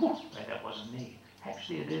you'll go, whew, that wasn't me.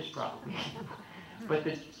 Actually, it is probably you. But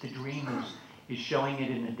the dream is showing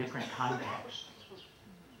it in a different context.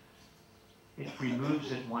 It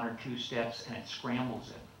removes it 1 or 2 steps and it scrambles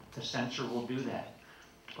it. The sensor will do that.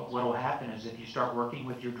 But what will happen is if you start working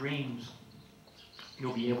with your dreams,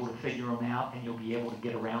 you'll be able to figure them out and you'll be able to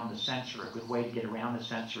get around the sensor. A good way to get around the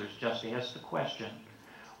sensor is just ask the question,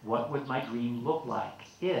 what would my dream look like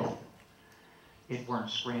if it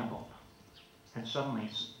weren't scrambled? And suddenly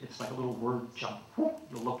it's like a little word jump. Whoop,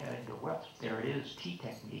 you'll look at it and go, well, there it is, T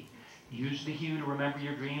technique. Use the hue to remember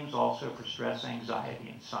your dreams, also for stress,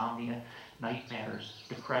 anxiety, insomnia, nightmares,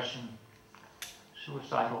 depression,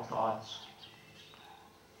 suicidal thoughts.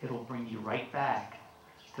 It'll bring you right back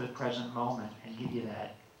to the present moment and give you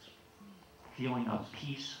that feeling of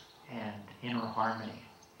peace and inner harmony.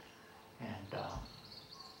 And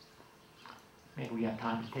maybe we have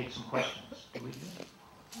time to take some questions. Do we?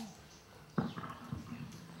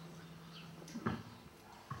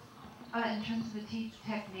 In terms of the T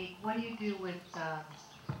technique, what do you do with, I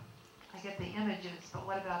get the images, but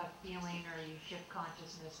what about a feeling, or you shift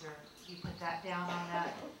consciousness, or you put that down on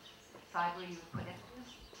that side where you would put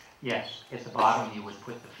images? Yes, at the bottom you would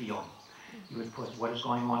put the feeling. You would put what is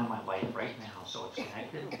going on in my life right now, so it's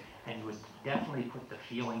connected, and you would definitely put the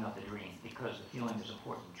feeling of the dream, because the feeling is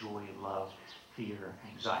important, joy, love, fear,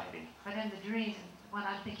 anxiety. But in the dream, when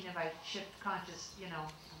I'm thinking of I shift conscious, you know,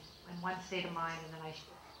 in one state of mind and then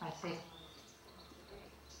I say,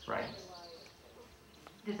 Right.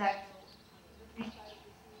 does that,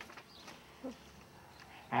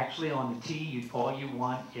 Actually, on the T, all you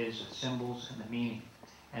want is the symbols and the meaning.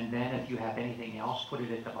 And then if you have anything else, put it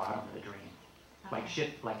at the bottom of the dream. Like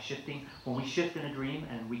shifting. When we shift in a dream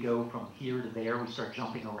and we go from here to there, we start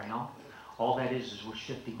jumping around. All that is we're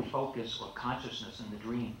shifting focus or consciousness in the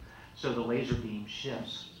dream. So the laser beam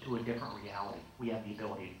shifts to a different reality. We have the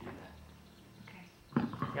ability to do that.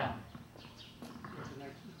 okay. Yeah.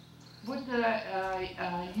 Would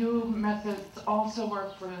the U methods also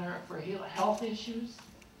work for health issues?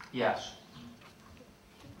 Yes.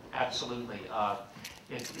 Absolutely.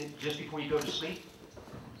 Just before you go to sleep,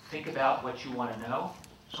 think about what you want to know.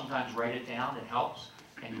 Sometimes write it down, it helps,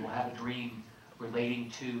 and you will have a dream relating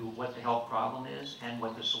to what the health problem is and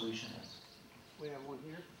what the solution is. We have one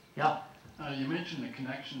here. Yeah. You mentioned the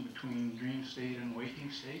connection between dream state and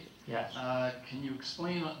waking state. Yes. Can you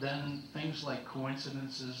explain then things like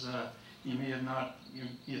coincidences? You may have not,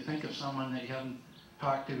 you think of someone that you haven't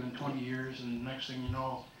talked to in 20 years, and next thing you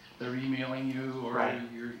know, they're emailing you, or Right.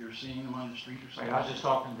 you're seeing them on the street or something. Right. I was just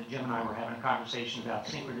talking to Jim and I were having a conversation about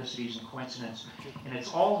synchronicities and coincidence, and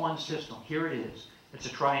it's all one system. Here it is. It's a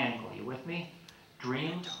triangle. Are you with me?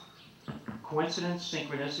 Dreams, coincidence,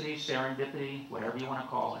 synchronicity, serendipity, whatever you want to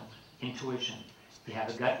call it, intuition. You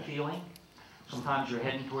have a gut feeling. Sometimes you're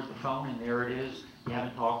heading toward the phone, and there it is. You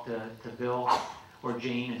haven't talked to Bill or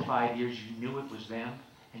Jane in 5 years. You knew it was them,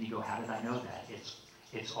 and you go, how did I know that?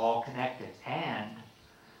 It's all connected. And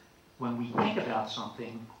when we think about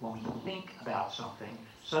something,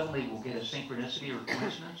 suddenly we'll get a synchronicity or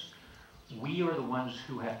coincidence. We are the ones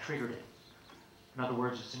who have triggered it. In other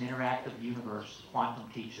words, it's an interactive universe, quantum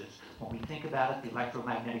teaches. When we think about it, the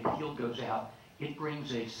electromagnetic field goes out. It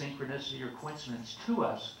brings a synchronicity or coincidence to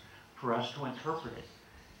us for us to interpret it.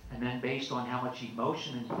 And then based on how much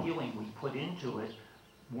emotion and feeling we put into it,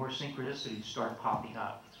 more synchronicities start popping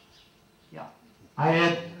up. Yeah. I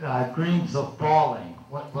had dreams of falling.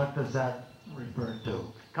 What does that refer to?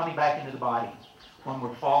 Coming back into the body. When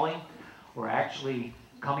we're falling, we're actually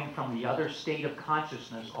coming from the other state of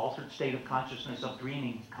consciousness, altered state of consciousness of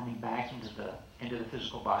dreaming, coming back into the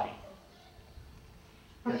physical body.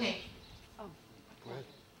 Okay. Go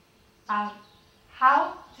ahead.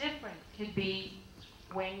 How different could be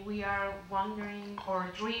when we are wandering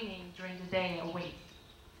or dreaming during the day awake?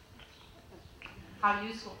 How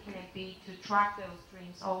useful can it be to track those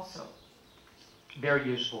dreams also? Very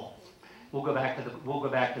useful. We'll go back to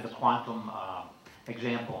the quantum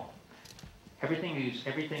example. Everything is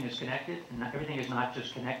connected, and everything is not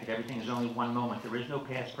just connected. Everything is only one moment. There is no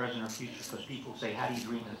past, present, or future, because people say, how do you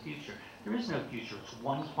dream of the future? There is no future. It's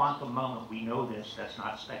one quantum moment. We know this. That's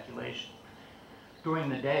not speculation. During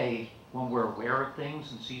the day, when we're aware of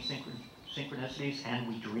things and see synchronicities, and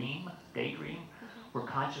we daydream, we're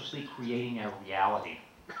consciously creating a reality.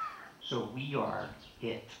 So we are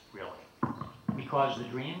it, really. We cause the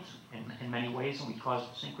dreams in many ways, and we cause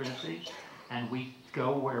the synchronicities, and we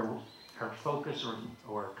go where our focus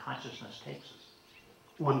or consciousness takes us.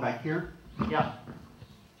 One back here. Yeah.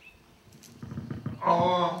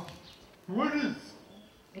 What is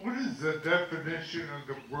the definition of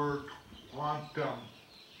the word quantum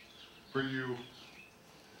for you?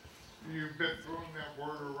 You've been throwing that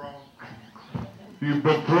word around.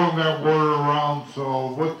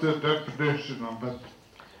 So what's the definition of it?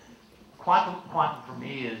 Quantum for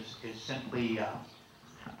me is simply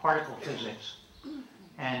particle physics,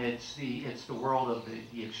 and it's the world of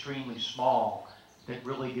the extremely small that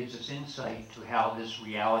really gives us insight to how this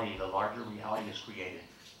reality, the larger reality, is created.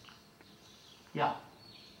 Yeah.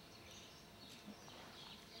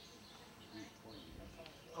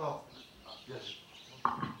 Oh, yes.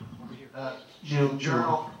 You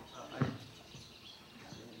journal.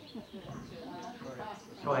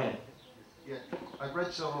 Go ahead. Yeah, I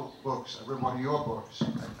read several books. I read one of your books. I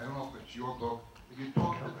don't know if it's your book, but you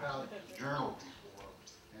talked about journal before.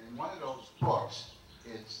 And in one of those books,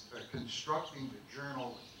 it's constructing the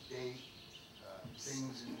journal date,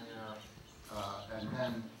 things in there, and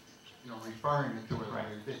then referring it to it. Right.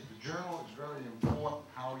 The journal is very important.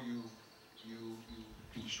 How you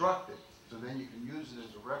construct it, so then you can use it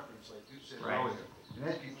as a reference, like you said Right. earlier. In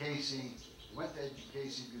Edgar Casey, went to Edgar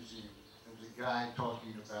Casey Museum. There was a guy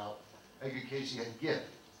talking about Edgar Casey had a gift,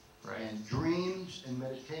 Right. and dreams and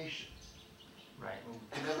meditation. Right. Well,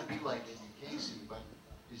 it can never be like Edgar Casey, but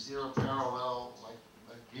is there a parallel like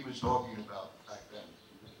he was talking about back then?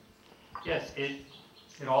 Yes, it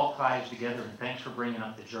all ties together, and thanks for bringing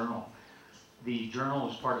up the journal. the journal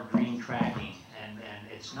is part of dream tracking, and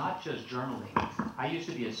it's not just journaling. I used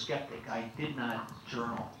to be a skeptic. I did not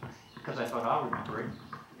journal because I thought I'll remember it,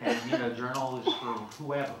 and you know, journal is for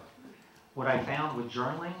whoever. What I found with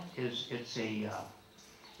journaling is it's a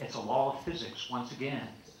law of physics once again.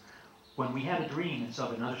 When we have a dream, it's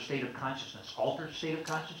of another state of consciousness, altered state of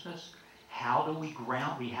consciousness. How do we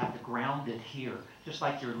ground? We have to ground it here. Just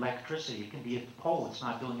like your electricity, it can be at the pole. It's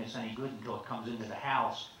not doing us any good until it comes into the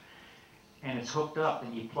house and it's hooked up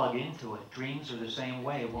and you plug into it. Dreams are the same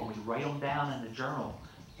way. When we write them down in the journal,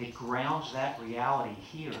 it grounds that reality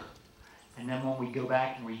here. And then when we go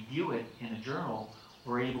back and review it in a journal,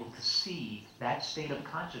 we're able to see that state of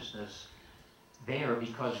consciousness there,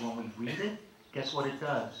 because when we read it, guess what it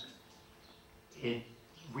does? It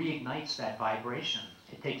reignites that vibration.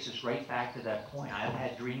 It takes us right back to that point. I've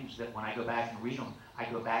had dreams that when I go back and read them, I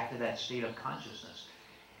go back to that state of consciousness.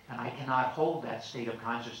 And I cannot hold that state of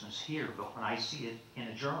consciousness here, but when I see it in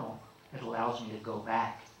a journal, it allows me to go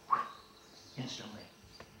back instantly.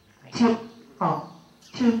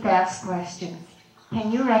 Two fast questions.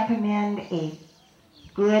 Can you recommend a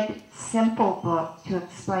good, simple book to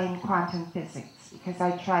explain quantum physics? Because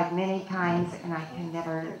I tried many times and I can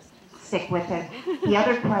never stick with it. The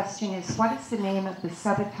other question is, what is the name of the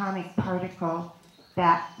subatomic particle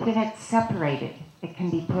that, when it's separated, it can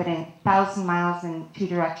be put in 1,000 miles in two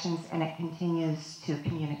directions and it continues to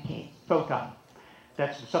communicate? Photon.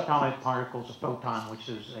 That's the subatomic particles of photon, which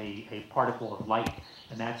is a particle of light.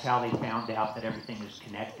 And that's how they found out that everything is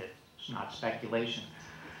connected. It's not speculation.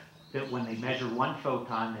 That when they measured one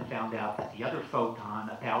photon, they found out that the other photon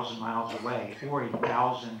 1,000 miles away or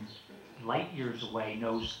 1,000 light years away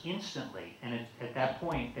knows instantly. And at that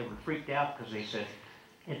point, they were freaked out because they said,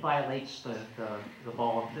 it violates the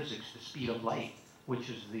law of physics, the speed of light, which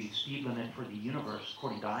is the speed limit for the universe,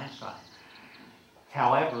 according to Einstein.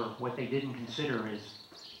 However, what they didn't consider is,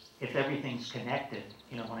 if everything's connected,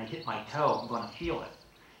 you know, when I hit my toe, I'm going to feel it.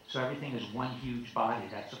 So everything is one huge body.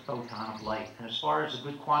 That's a photon of light. And as far as a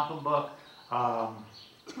good quantum book, can't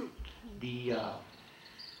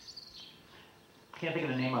think of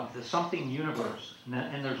the name of it, the Something Universe.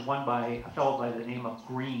 And there's one by a fellow by the name of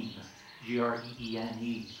Green,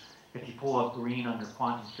 G-R-E-E-N-E. If you pull up Green under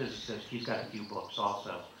quantum physicist, he's got a few books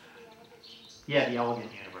also. Yeah, The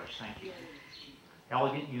Elegant Universe, thank you.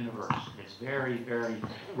 Elegant Universe. It's very, very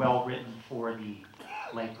well written for the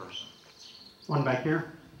layperson. One back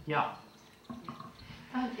here. Yeah.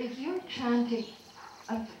 Is your chanting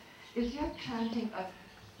of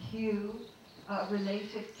Hugh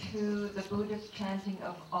related to the Buddhist chanting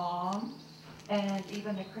of Om and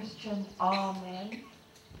even the Christian Amen?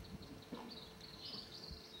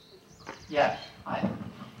 Yes.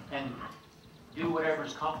 And do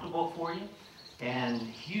whatever's comfortable for you. And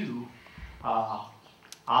Hugh,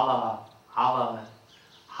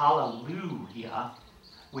 Hallelujah,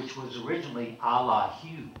 which was originally Allah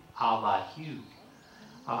Hugh,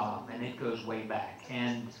 and it goes way back.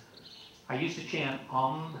 And I used to chant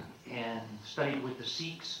and studied with the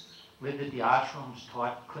Sikhs, lived at the ashrams,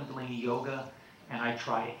 taught Kundalini Yoga, and I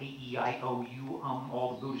tried A-E-I-O-U,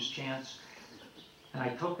 all the Buddhist chants. And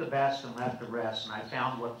I took the best and left the rest, and I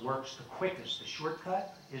found what works the quickest. The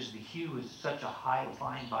shortcut is the Hugh is such a high,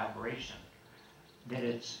 fine vibration that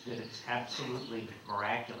it's absolutely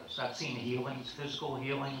miraculous. I've seen healings, physical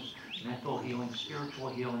healings, mental healings, spiritual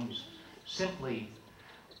healings. Simply,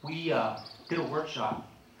 we did a workshop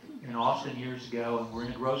in Austin years ago, and we're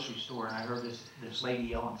in a grocery store, and I heard this lady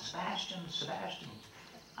yelling, Sebastion, Sebastion.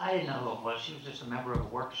 I didn't know who it was. She was just a member of a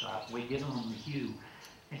workshop. We'd given them the Hugh.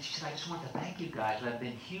 And she said, I just want to thank you guys. I've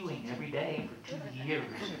been hewing every day for 2 years.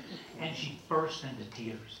 And she burst into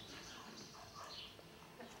tears.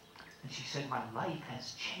 And she said, my life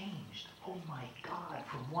has changed. Oh my God,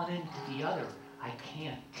 from one end to the other. I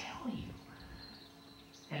can't tell you.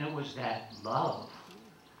 And it was that love.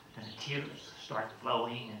 And the tears start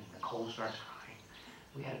flowing and Nicole starts crying.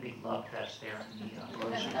 We had a big love fest there in the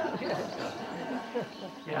grocery.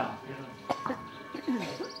 Yeah.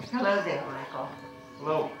 Hello there, Michael.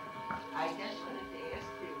 Hello. I just wanted to ask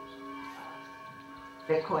you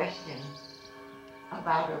the question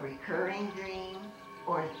about a recurring dream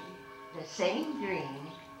or the same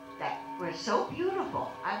dream that was so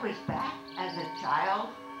beautiful. I was back as a child.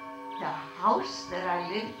 The house that I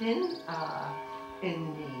lived in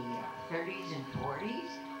the 30s and 40s,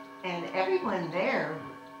 and everyone there,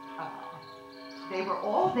 they were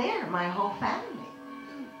all there, my whole family.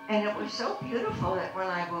 And it was so beautiful that when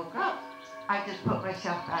I woke up, I just put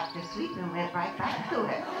myself back to sleep and went right back to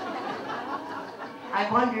it. I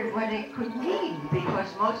wondered what it could mean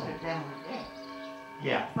because most of them were dead.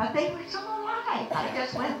 Yeah. But they were so alive. I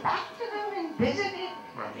just went back to them and visited?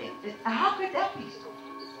 How could that be?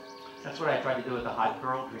 That's what I tried to do with the hot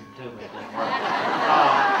girl dream too, but it didn't work.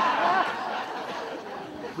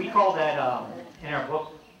 We call that, in our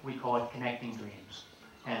book, we call it connecting dreams.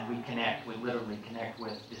 And we literally connect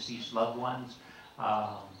with deceased loved ones.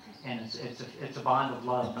 And it's a bond of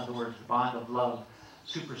love. In other words, the bond of love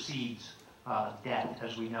supersedes death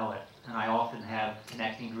as we know it. And I often have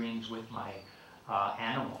connecting dreams with my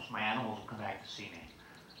animals. My animals will come back to see me.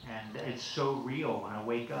 And it's so real when I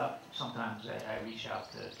wake up. Sometimes I reach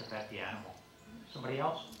out to pet the animal. Somebody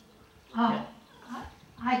else? Yeah.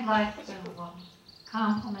 I'd like to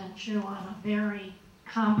compliment you on a very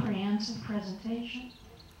comprehensive presentation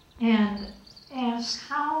and ask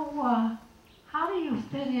how do you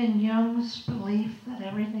fit in Jung's belief that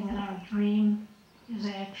everything in our dream is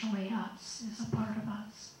actually us, is a part of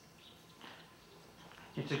us?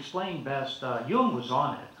 It's explained best. Jung was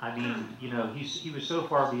on it. I mean, you know, he was so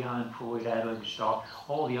far beyond Freud, Adler, Gestalt,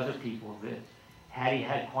 all the other people that had he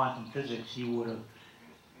had quantum physics, he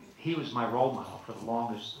was my role model for the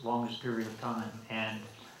longest period of time. And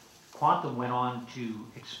quantum went on to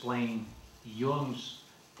explain Jung's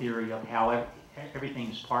theory of how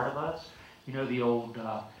everything is part of us. You know the old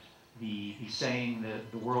the saying,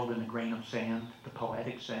 the world in a grain of sand, the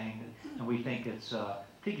poetic saying, and we think it's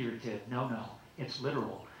figurative. No, it's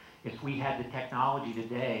literal. If we had the technology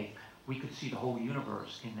today, we could see the whole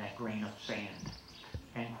universe in that grain of sand.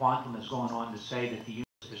 And quantum has gone on to say that the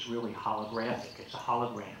universe is really holographic. It's a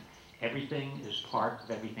hologram. Everything is part of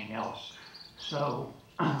everything else. So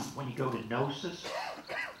when you go to gnosis,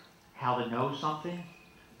 how to know something,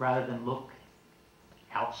 rather than look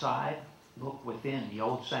outside, look within. The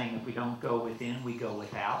old saying, if we don't go within, we go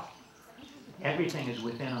without. Everything is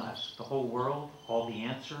within us. The whole world, all the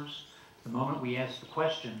answers. The moment we ask the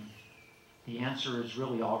question, the answer is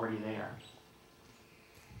really already there.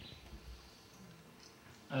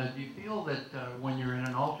 Do you feel that when you're in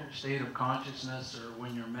an altered state of consciousness or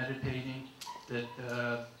when you're meditating, that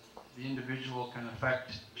the individual can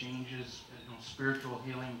affect changes, you know, spiritual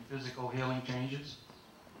healing, physical healing changes?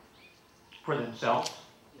 For themselves?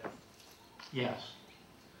 Yes,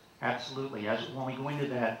 absolutely. As when we go into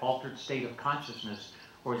that altered state of consciousness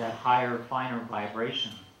or that higher, finer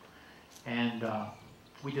vibration, and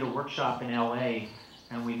we did a workshop in LA,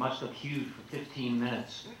 and we must have hewed for 15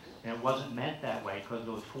 minutes. And it wasn't meant that way because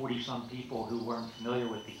there was 40-some people who weren't familiar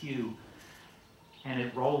with the hew, and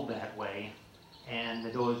it rolled that way. And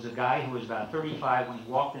there was a guy who was about 35 when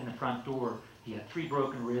he walked in the front door. He had 3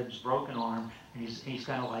 broken ribs, broken arm, and he's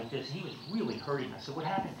kind of like this. And he was really hurting. I said, "What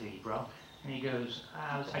happened to you, bro?" And he goes,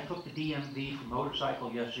 I took the DMV for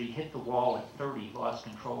motorcycle yesterday, hit the wall at 30, lost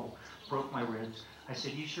control, broke my ribs. I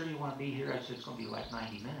said, "You sure you want to be here?" I said, "It's going to be like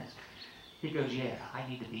 90 minutes. He goes, "Yeah, I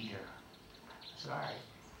need to be here." I said, "All right."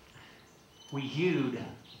 We hewed.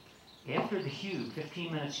 After the hew,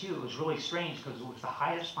 15 minutes hew, it was really strange because it was the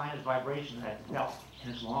highest, finest vibration that I felt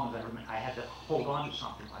in as long as I remember. I had to hold on to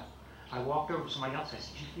something. I walked over to somebody else. I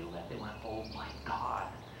said, "Did you feel that?" They went, "Oh my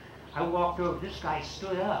God." I walked over. This guy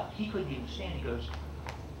stood up. He couldn't even stand. He goes,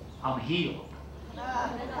 "I'm healed." And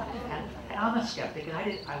I'm a skeptic, and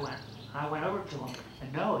I went over to him,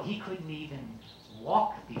 and no, he couldn't even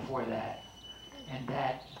walk before that. And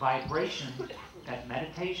that vibration, that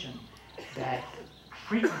meditation, that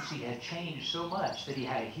frequency had changed so much that he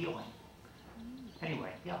had a healing.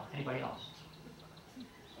 Anyway, yeah, anybody else?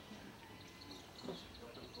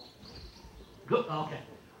 Good, okay.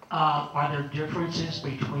 Are there differences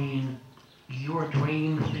between your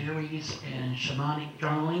dream theories and shamanic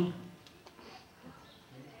journaling?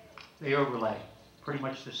 They overlay, pretty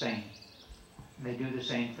much the same. They do the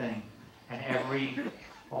same thing. And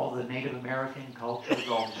all the Native American cultures,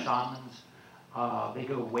 all the shamans, they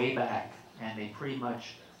go way back, and they pretty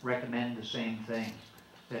much recommend the same thing,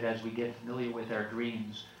 that as we get familiar with our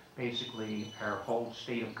dreams, basically our whole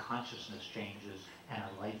state of consciousness changes and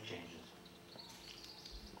our life changes.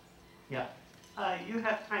 Yeah. You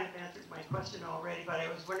have kind of answered my question already, but I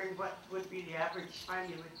was wondering what would be the average time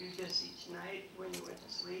you would do this each night when you went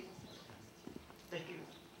to sleep? The hew.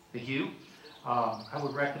 The hew? I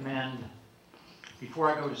would recommend, before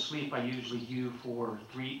I go to sleep, I usually hew for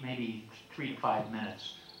maybe 3 to 5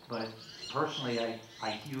 minutes. But personally, I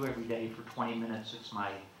hew every day for 20 minutes. It's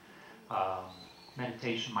my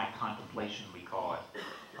meditation, my contemplation, we call it.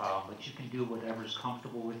 But you can do whatever's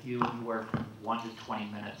comfortable with you. Anywhere from 1 to 20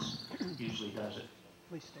 minutes usually does it.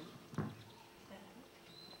 Please stay.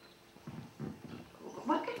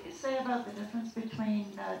 What can you say about the difference between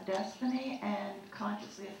destiny and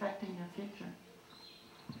consciously affecting your future?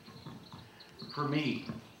 For me,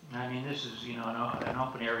 I mean, this is, an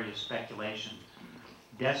open area of speculation.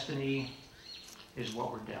 Destiny is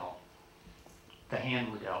what we're dealt. The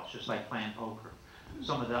hand we're dealt, it's just like playing poker.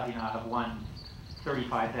 Some of the, I've won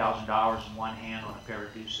 $35,000 in one hand on a pair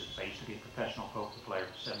of deuces. I used to be a professional poker player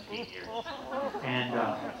for 17 years. And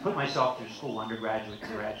put myself through school, undergraduate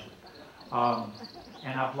and graduate.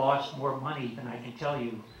 And I've lost more money than I can tell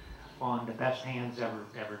you on the best hands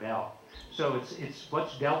ever dealt. So it's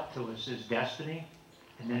what's dealt to us is destiny,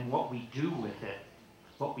 and then what we do with it,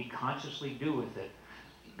 what we consciously do with it,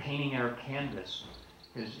 painting our canvas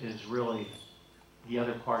is really the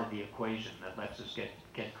other part of the equation that lets us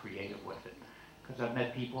get creative with it. Because I've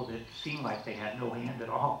met people that seem like they had no hand at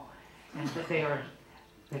all, and that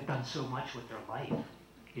they've done so much with their life.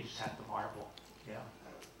 You just have to marvel, yeah.